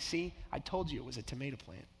and saying, see, I told you it was a tomato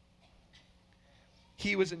plant.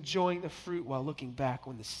 He was enjoying the fruit while looking back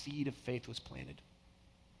when the seed of faith was planted.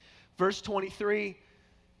 Verse 23,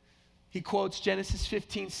 he quotes Genesis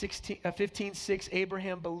 15:6,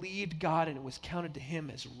 Abraham believed God and it was counted to him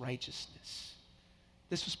as righteousness.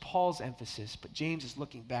 This was Paul's emphasis, but James is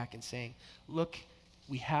looking back and saying, look,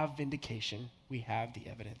 we have vindication, we have the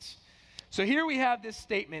evidence. So here we have this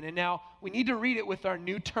statement, and now we need to read it with our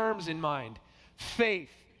new terms in mind. Faith,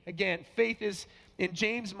 again, faith is In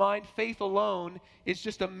James' mind, faith alone is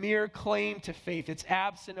just a mere claim to faith. It's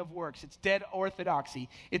absent of works. It's dead orthodoxy.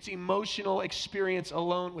 It's emotional experience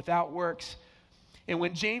alone without works. And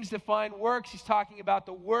when James defined works, he's talking about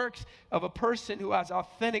the works of a person who has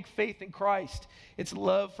authentic faith in Christ. It's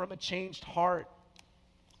love from a changed heart.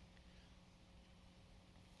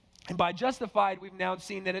 And by justified, we've now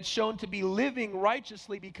seen that it's shown to be living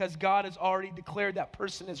righteously because God has already declared that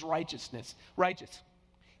person as righteous.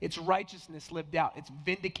 It's righteousness lived out. It's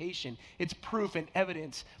vindication. It's proof and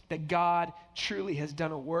evidence that God truly has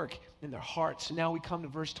done a work in their hearts. So now we come to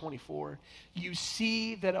verse 24. You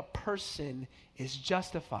see that a person is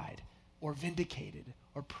justified or vindicated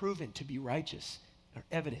or proven to be righteous, or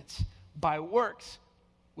evidence, by works,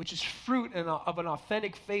 which is fruit of an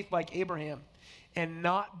authentic faith like Abraham, and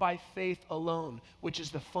not by faith alone, which is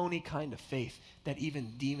the phony kind of faith that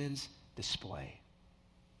even demons display.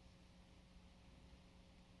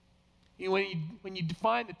 When you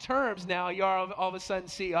define the terms now, you all of a sudden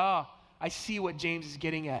see, I see what James is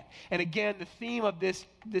getting at. And again, the theme of this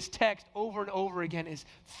text over and over again is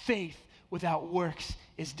faith without works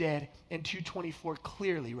is dead. And 2:24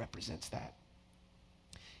 clearly represents that.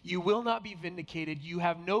 You will not be vindicated. You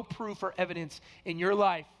have no proof or evidence in your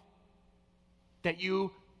life that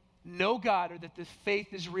you know God or that this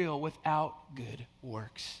faith is real without good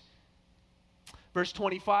works. Verse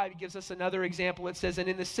 25 gives us another example. It says, and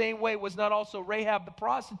in the same way was not also Rahab the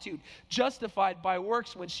prostitute justified by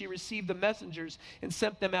works when she received the messengers and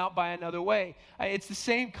sent them out by another way. It's the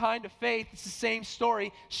same kind of faith. It's the same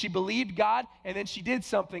story. She believed God and then she did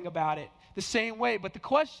something about it the same way. But the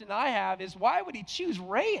question I have is, why would he choose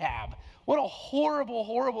Rahab? What a horrible,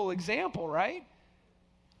 horrible example, right?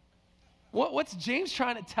 What's James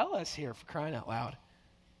trying to tell us here, for crying out loud?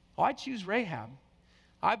 Why choose Rahab?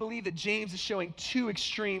 I believe that James is showing two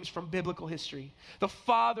extremes from biblical history. The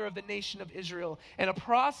father of the nation of Israel and a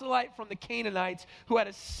proselyte from the Canaanites who had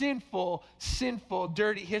a sinful,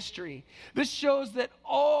 dirty history. This shows that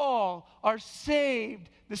all are saved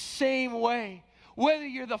the same way. Whether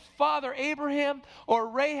you're the father Abraham or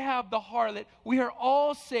Rahab the harlot, we are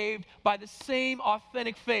all saved by the same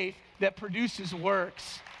authentic faith that produces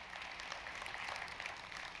works.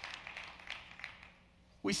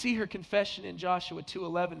 We see her confession in Joshua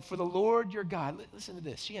 2:11. For the Lord your God, listen to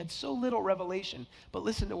this. She had so little revelation, but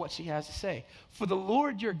listen to what she has to say. For the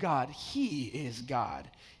Lord your God, he is God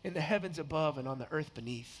in the heavens above and on the earth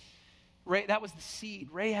beneath. That was the seed.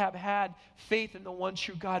 Rahab had faith in the one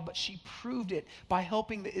true God, but she proved it by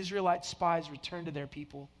helping the Israelite spies return to their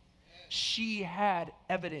people. She had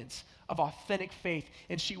evidence of authentic faith,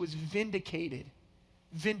 and she was vindicated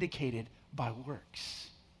by works.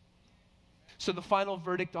 So the final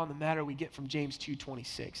verdict on the matter we get from James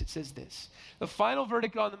 2:26. It says this. The final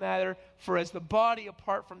verdict on the matter, for as the body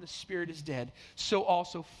apart from the spirit is dead, so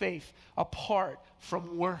also faith apart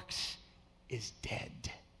from works is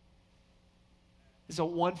dead. There's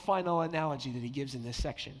one final analogy that he gives in this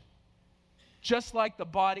section. Just like the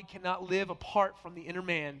body cannot live apart from the inner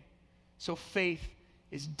man, so faith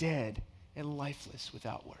is dead and lifeless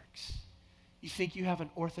without works. You think you have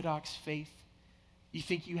an orthodox faith? You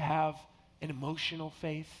think you have an emotional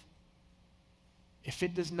faith? If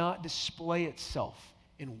it does not display itself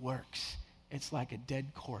in works, it's like a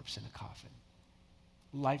dead corpse in a coffin.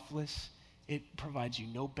 Lifeless, it provides you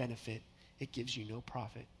no benefit, it gives you no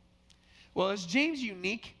profit. Well, is James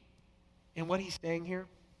unique in what he's saying here?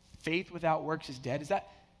 Faith without works is dead. Is that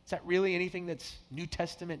really anything that's New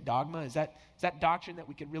Testament dogma? Is that doctrine that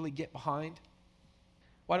we could really get behind?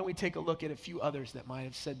 Why don't we take a look at a few others that might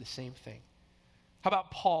have said the same thing? How about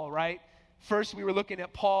Paul, right? First, we were looking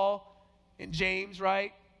at Paul and James,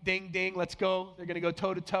 right? Ding, ding, let's go. They're going to go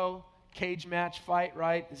toe-to-toe. Cage match fight,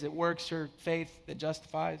 right? Is it works or faith that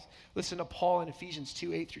justifies? Listen to Paul in Ephesians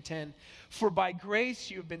 2:8-10. For by grace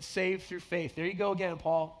you have been saved through faith. There you go again,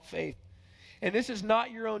 Paul, faith. And this is not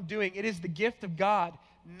your own doing. It is the gift of God,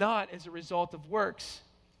 not as a result of works,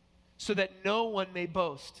 so that no one may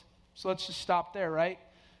boast. So let's just stop there, right?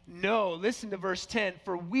 No, listen to verse 10.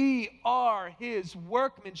 For we are his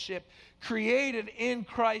workmanship, created in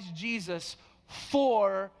Christ Jesus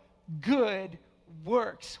for good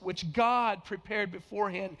works, which God prepared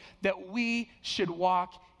beforehand that we should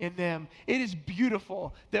walk in them. It is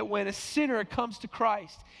beautiful that when a sinner comes to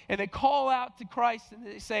Christ and they call out to Christ and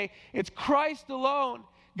they say, it's Christ alone.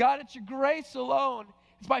 God, it's your grace alone.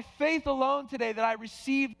 It's by faith alone today that I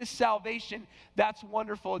received this salvation. That's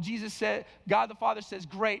wonderful. Jesus said, God the Father says,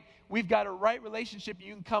 great, we've got a right relationship.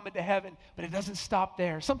 You can come into heaven, but it doesn't stop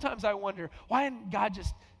there. Sometimes I wonder, why didn't God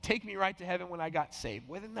just take me right to heaven when I got saved?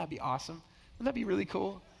 Wouldn't that be awesome? Wouldn't that be really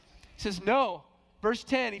cool? He says, no, Verse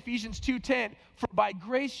 10, Ephesians 2:10, for by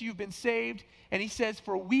grace you've been saved. And he says,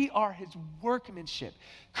 for we are his workmanship,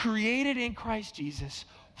 created in Christ Jesus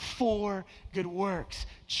for good works.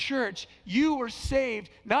 Church, you were saved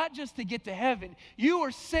not just to get to heaven. You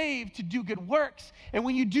were saved to do good works. And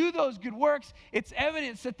when you do those good works, it's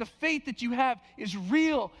evidence that the faith that you have is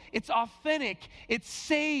real. It's authentic. It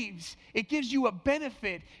saves. It gives you a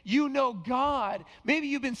benefit. You know God. Maybe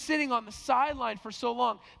you've been sitting on the sideline for so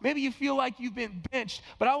long. Maybe you feel like you've been benched.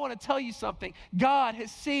 But I want to tell you something. God has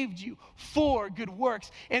saved you for good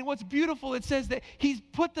works. And what's beautiful, it says that he's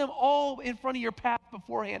put them all in front of your path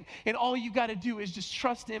beforehand. And all you got to do is just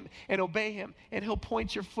trust him and obey him, and he'll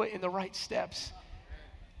point your foot in the right steps.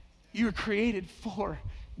 You were created for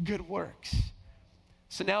good works.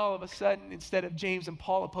 So now all of a sudden, instead of James and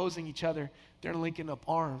Paul opposing each other, they're linking up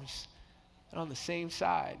arms and on the same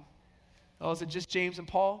side. Oh, is it just James and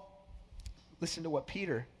Paul? Listen to what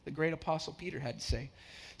Peter, the great apostle Peter, had to say.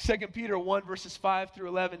 2 Peter 1, verses 5 through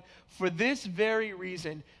 11. For this very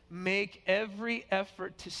reason, make every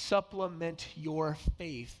effort to supplement your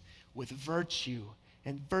faith with virtue,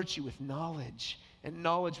 and virtue with knowledge, and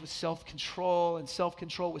knowledge with self-control, and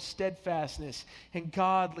self-control with steadfastness, and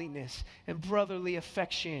godliness, and brotherly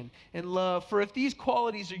affection, and love. For if these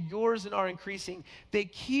qualities are yours and are increasing, they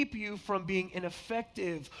keep you from being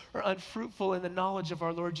ineffective or unfruitful in the knowledge of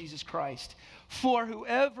our Lord Jesus Christ. For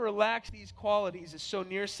whoever lacks these qualities is so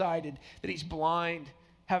nearsighted that he's blind,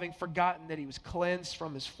 having forgotten that he was cleansed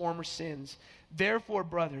from his former sins. Therefore,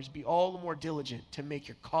 brothers, be all the more diligent to make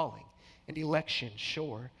your calling and election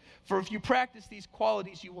sure. For if you practice these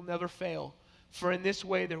qualities, you will never fail. For in this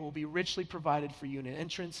way there will be richly provided for you an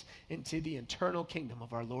entrance into the eternal kingdom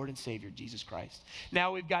of our Lord and Savior, Jesus Christ.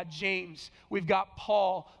 Now we've got James, we've got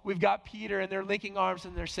Paul, we've got Peter, and they're linking arms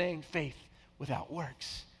and they're saying faith without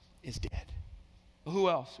works is dead. Well, who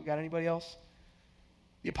else? We got anybody else?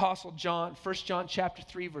 The Apostle John, 1 John chapter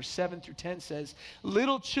 3, verse 7 through 10 says,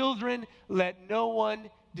 little children, let no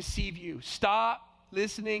one deceive you. Stop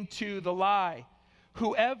listening to the lie.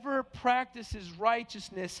 Whoever practices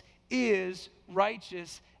righteousness is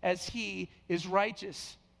righteous as he is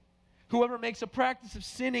righteous. Whoever makes a practice of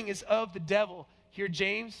sinning is of the devil. Hear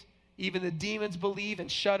James, even the demons believe and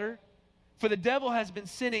shudder. For the devil has been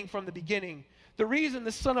sinning from the beginning. The reason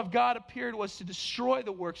the Son of God appeared was to destroy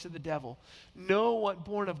the works of the devil. No one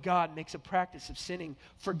born of God makes a practice of sinning,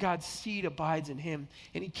 for God's seed abides in him,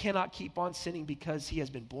 and he cannot keep on sinning because he has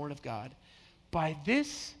been born of God. By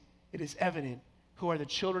this it is evident who are the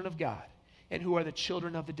children of God and who are the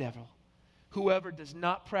children of the devil. Whoever does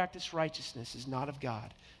not practice righteousness is not of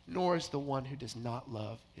God, nor is the one who does not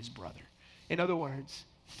love his brother. In other words,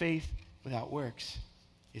 faith without works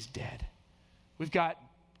is dead. We've got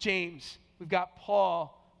James, we've got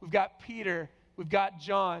Paul, we've got Peter, we've got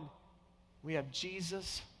John. We have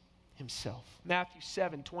Jesus himself. Matthew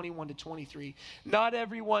 7, 21 to 23. Not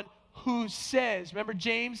everyone who says, remember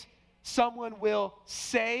James? Someone will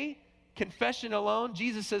say, confession alone.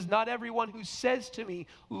 Jesus says, not everyone who says to me,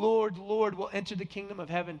 Lord, Lord, will enter the kingdom of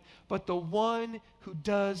heaven, but the one who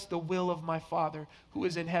does the will of my Father who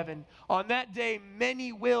is in heaven. On that day,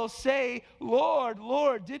 many will say, Lord,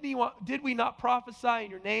 Lord, did we not prophesy in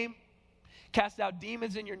your name, cast out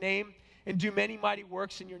demons in your name, and do many mighty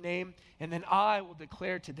works in your name? And then I will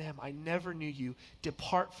declare to them, I never knew you.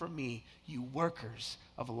 Depart from me, you workers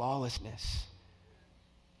of lawlessness.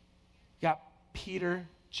 You got Peter,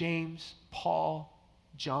 James, Paul,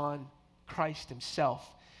 John, Christ himself.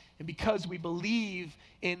 And because we believe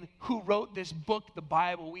in who wrote this book, the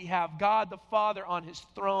Bible, we have God the Father on his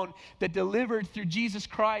throne that delivered through Jesus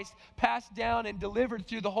Christ, passed down and delivered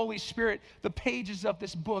through the Holy Spirit the pages of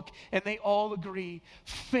this book. And they all agree,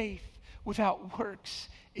 faith without works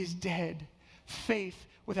is dead. Faith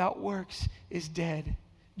without works is dead.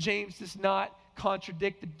 James does not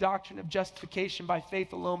contradict the doctrine of justification by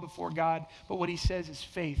faith alone before God, but what he says is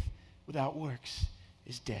faith without works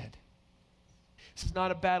is dead. This is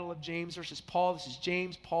not a battle of James versus Paul. This is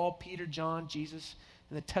James, Paul, Peter, John, Jesus,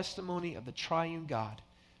 and the testimony of the triune God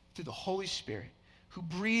through the Holy Spirit, who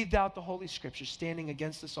breathed out the Holy Scriptures, standing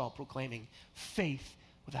against us all, proclaiming faith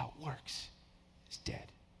without works is dead.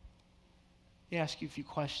 Let me ask you a few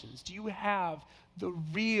questions. Do you have the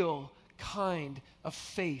real kind of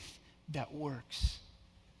faith that works?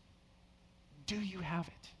 Do you have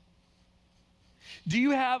it? Do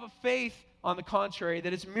you have a faith, on the contrary,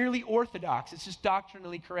 that is merely orthodox? It's just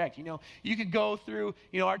doctrinally correct. You know, you could go through,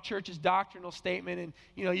 our church's doctrinal statement and,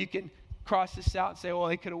 you can cross this out and say, well,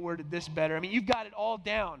 they could have worded this better. I mean, you've got it all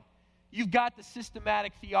down. You've got the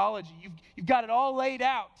systematic theology. You've got it all laid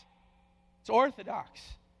out. It's orthodox.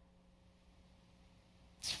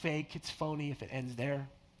 It's fake, it's phony if it ends there.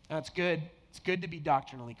 Now, it's good. It's good to be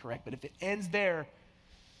doctrinally correct, but if it ends there,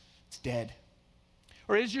 it's dead.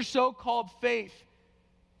 Or is your so-called faith,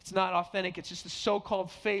 it's not authentic, it's just a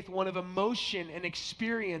so-called faith, one of emotion and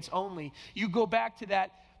experience only? You go back to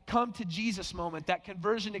that come to Jesus moment, that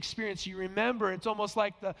conversion experience. You remember, it's almost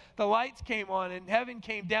like the lights came on and heaven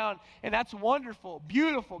came down, and that's wonderful,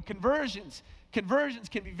 beautiful. Conversions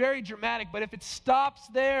can be very dramatic, but if it stops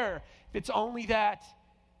there, if it's only that,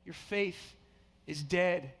 your faith is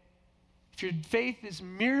dead. If your faith is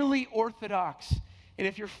merely orthodox, and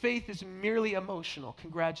if your faith is merely emotional,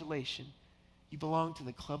 congratulations, you belong to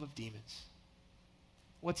the club of demons.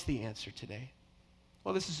 What's the answer today?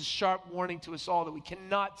 Well, this is a sharp warning to us all that we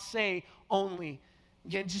cannot say only.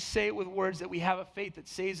 Again, just say it with words that we have a faith that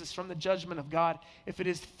saves us from the judgment of God if it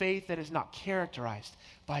is faith that is not characterized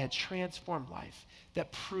by a transformed life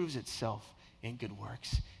that proves itself in good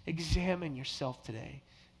works. Examine yourself today.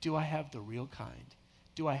 Do I have the real kind?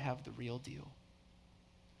 Do I have the real deal?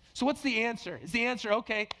 So what's the answer? Is the answer,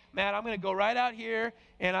 okay, Matt, I'm going to go right out here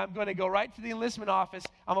and I'm going to go right to the enlistment office.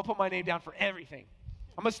 I'm going to put my name down for everything.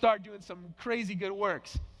 I'm going to start doing some crazy good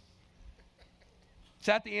works. Is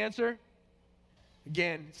that the answer?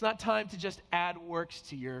 Again, it's not time to just add works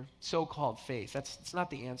to your so-called faith. It's not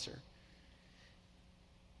the answer.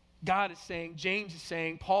 God is saying, James is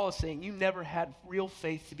saying, Paul is saying, you never had real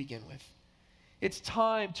faith to begin with. It's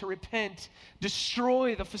time to repent,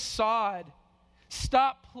 destroy the facade,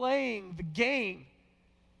 stop playing the game,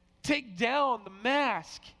 take down the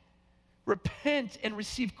mask, repent and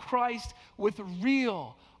receive Christ with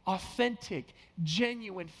real, authentic,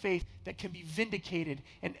 genuine faith that can be vindicated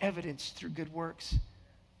and evidenced through good works.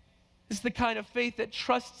 This is the kind of faith that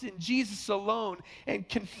trusts in Jesus alone and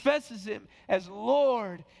confesses him as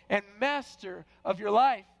Lord and Master of your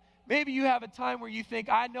life. Maybe you have a time where you think,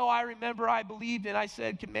 I remember, I believed, and I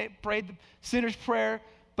said, prayed the sinner's prayer,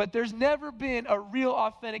 but there's never been a real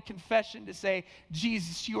authentic confession to say,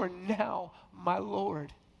 Jesus, you are now my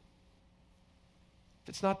Lord. If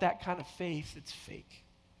it's not that kind of faith, it's fake.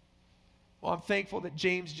 Well, I'm thankful that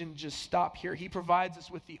James didn't just stop here. He provides us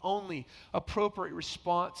with the only appropriate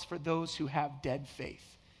response for those who have dead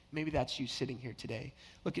faith. Maybe that's you sitting here today.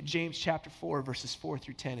 Look at James chapter 4, verses 4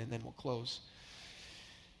 through 10, and then we'll close.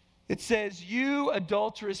 It says, you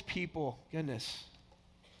adulterous people. Goodness,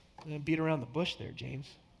 I'm going to beat around the bush there, James.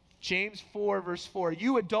 James 4, verse 4.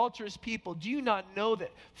 You adulterous people, do you not know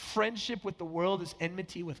that friendship with the world is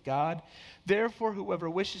enmity with God? Therefore, whoever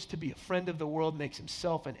wishes to be a friend of the world makes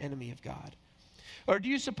himself an enemy of God. Or do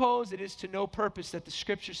you suppose it is to no purpose that the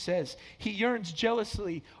scripture says, he yearns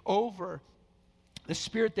jealously over the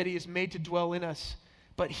spirit that he has made to dwell in us,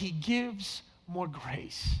 but he gives more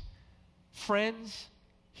grace. Friends,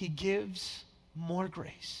 he gives more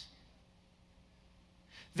grace.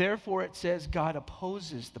 Therefore, it says, God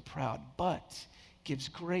opposes the proud, but gives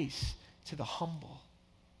grace to the humble.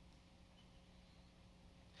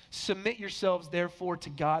 Submit yourselves, therefore, to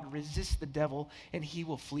God. Resist the devil, and he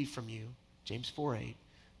will flee from you. James 4:8.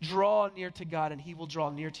 Draw near to God, and he will draw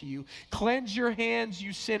near to you. Cleanse your hands,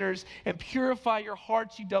 you sinners, and purify your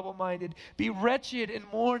hearts, you double-minded. Be wretched and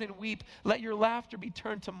mourn and weep. Let your laughter be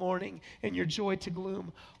turned to mourning and your joy to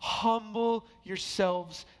gloom. Humble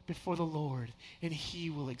yourselves before the Lord, and he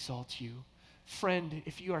will exalt you. Friend,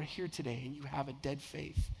 if you are here today and you have a dead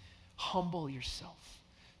faith, humble yourself.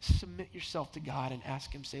 Submit yourself to God and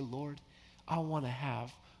ask him, say, Lord, I want to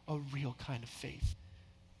have a real kind of faith.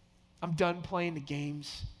 I'm done playing the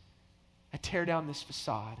games. I tear down this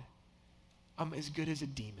facade. I'm as good as a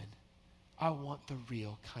demon. I want the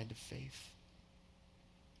real kind of faith.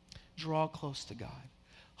 Draw close to God.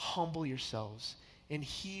 Humble yourselves, and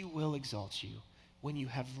he will exalt you when you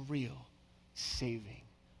have real, saving,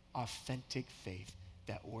 authentic faith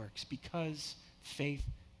that works, because faith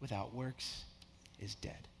without works is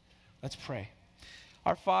dead. Let's pray.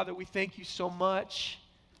 Our Father, we thank you so much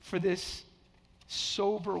for this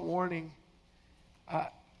sober warning.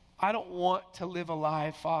 I don't want to live a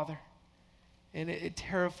lie, Father. And it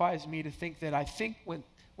terrifies me to think that I think when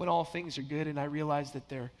all things are good and I realize that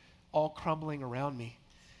they're all crumbling around me.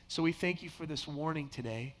 So we thank you for this warning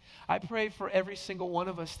today. I pray for every single one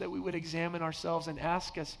of us that we would examine ourselves and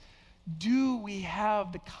ask us, do we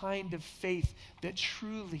have the kind of faith that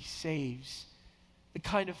truly saves? The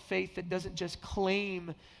kind of faith that doesn't just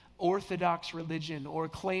claim orthodox religion or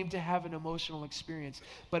claim to have an emotional experience,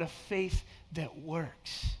 but a faith that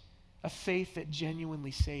works, a faith that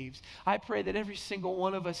genuinely saves. I pray that every single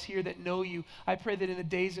one of us here that know you, I pray that in the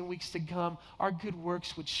days and weeks to come, our good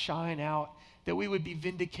works would shine out, that we would be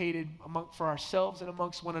vindicated for ourselves and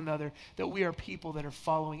amongst one another, that we are people that are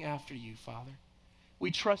following after you, Father. We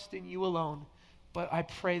trust in you alone, but I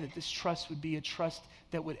pray that this trust would be a trust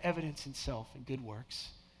that would evidence itself in good works.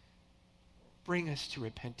 Bring us to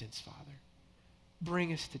repentance, Father.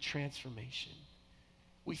 Bring us to transformation.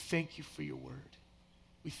 We thank you for your word.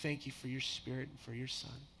 We thank you for your Spirit and for your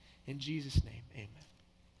Son. In Jesus' name, amen.